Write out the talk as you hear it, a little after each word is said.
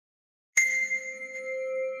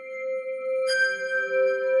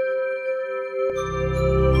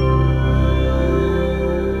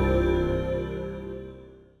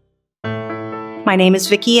My name is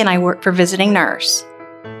Vicky and I work for Visiting Nurse.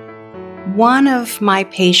 One of my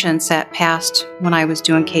patients that passed when I was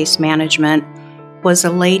doing case management was a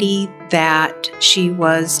lady that she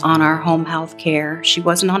was on our home health care. She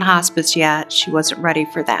wasn't on hospice yet. She wasn't ready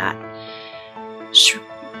for that.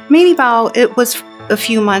 It was a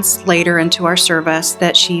few months later into our service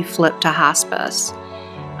that she flipped to hospice.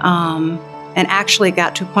 And actually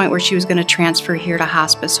got to a point where she was going to transfer here to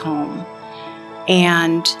hospice home.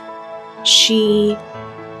 And she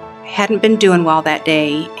hadn't been doing well that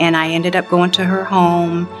day, and I ended up going to her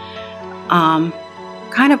home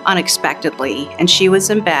kind of unexpectedly, and she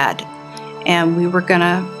was in bed, and we were going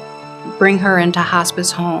to bring her into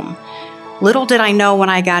hospice home. Little did I know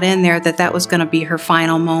when I got in there that that was going to be her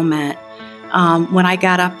final moment. When I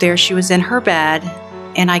got up there, she was in her bed,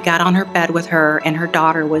 and I got on her bed with her, and her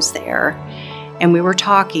daughter was there, and we were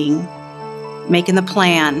talking, making the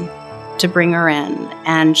plan to bring her in,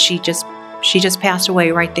 and she just passed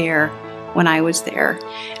away right there when I was there.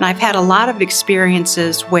 And I've had a lot of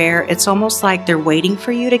experiences where it's almost like they're waiting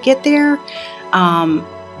for you to get there,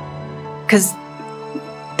 because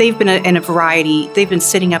they've been in a variety. They've been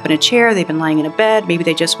sitting up in a chair, they've been lying in a bed, maybe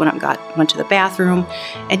they just went to the bathroom,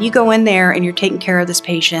 and you go in there and you're taking care of this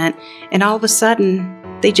patient, and all of a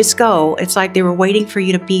sudden they just go. It's like they were waiting for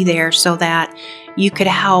you to be there so that you could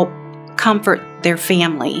help comfort their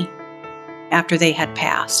family after they had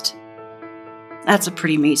passed. That's a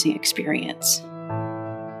pretty amazing experience.